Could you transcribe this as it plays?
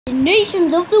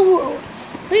nations of the world.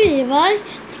 Created by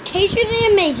occasionally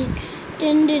amazing.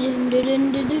 Dun, dun, dun,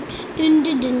 dun, dun, dun, dun,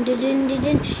 dun, dun, dun, dun,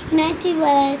 dun. United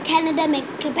States, Canada,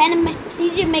 Mexico, Panama,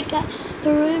 Jamaica,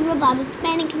 Peru, Republic,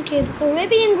 Dominican, Cuba,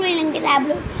 Caribbean, Greenland,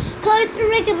 Gablo, Costa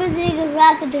Rica, Brazil,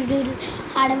 Iraq,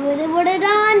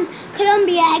 Sudan,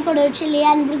 Colombia, Ecuador, Chile,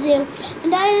 and Brazil,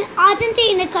 and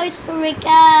Argentina, Costa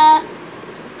Rica.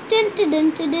 Dun, dun,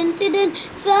 dun, dun, dun, dun, dun.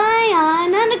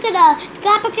 Canada,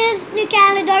 Galapagos, New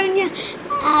Caledonia,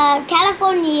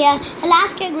 California,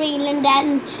 Alaska, Greenland,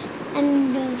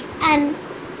 and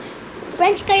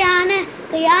French Guyana,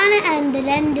 and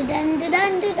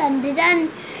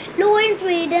Norway,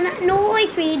 Sweden,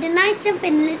 Iceland,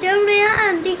 Finland, Germany,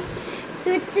 and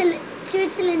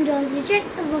Switzerland, Georgia,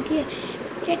 Czechoslovakia,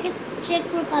 Czech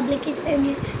Republic,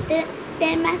 Estonia,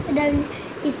 Denmark, Macedonia,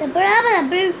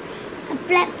 Peru,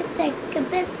 Pacific,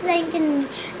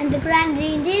 and the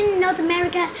Grenadines in North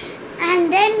America,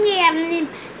 and then we have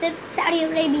the Saudi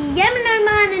Arabia, Yemen,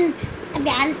 Oman, and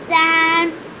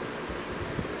Afghanistan,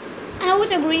 and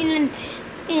also Greenland,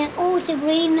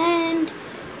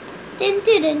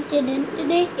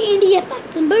 India,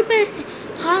 Pakistan, Burma,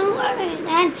 Thailand,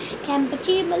 and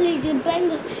Cambodia, Malaysia,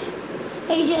 Bangladesh,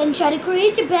 Asia, and China,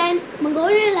 Korea, Japan,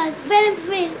 Mongolia, Laos,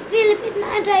 Philippines,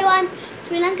 and Taiwan,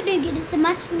 Sri Lanka, New Guinea,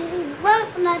 Sumatra,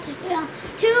 welcome to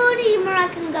Tunisia,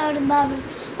 Morocco, and Golden Bubbles,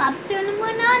 Papua,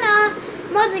 Banana,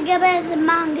 Mozambique, and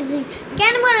Magazine,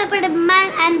 Canada,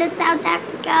 Man, and the South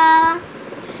Africa.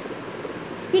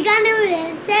 You can do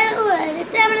this. Say the word.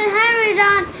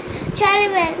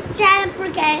 China,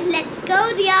 let's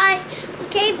go the eye,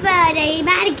 Cape Verde,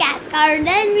 Madagascar, and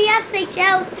then we have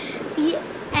Seychelles,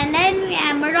 and then we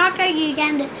have Morocco,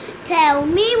 Uganda. Tell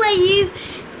me where you,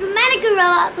 Dominican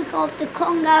Republic of the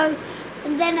Congo,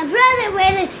 and then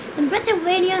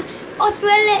Pennsylvania,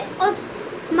 Australia,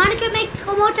 Monaco,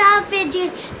 Mexico, Malta,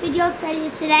 Fiji, Australia,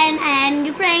 Sudan, and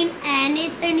Ukraine, and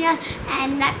Estonia,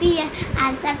 and Latvia,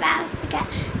 and South Africa,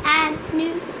 and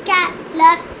New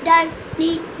Caledonia.